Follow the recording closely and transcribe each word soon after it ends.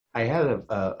I had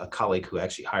a colleague who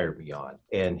actually hired me on,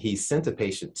 and he sent a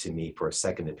patient to me for a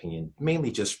second opinion,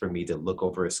 mainly just for me to look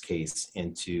over his case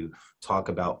and to talk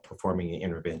about performing an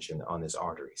intervention on his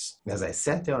arteries. And as I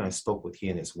sat down and spoke with he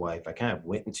and his wife, I kind of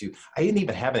went into, I didn't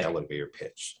even have an elevator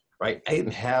pitch. Right. I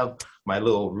didn't have my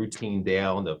little routine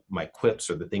down of my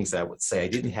quips or the things that I would say. I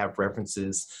didn't have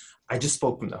references. I just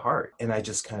spoke from the heart. And I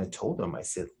just kind of told them, I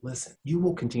said, listen, you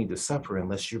will continue to suffer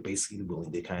unless you're basically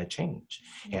willing to kind of change.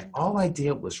 And all I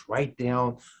did was write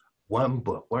down one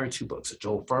book, one or two books, a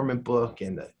Joel Furman book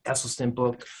and the Esselstyn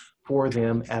book for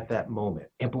them at that moment.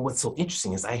 And but what's so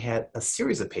interesting is I had a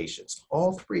series of patients,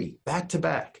 all three back to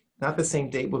back, not the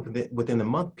same day, within a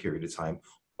month period of time.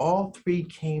 All three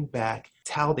came back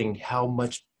touting how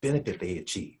much benefit they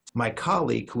achieved. My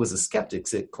colleague, who was a skeptic,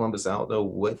 said, Columbus, I don't know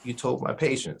what you told my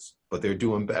patients, but they're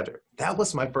doing better. That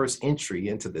was my first entry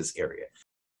into this area.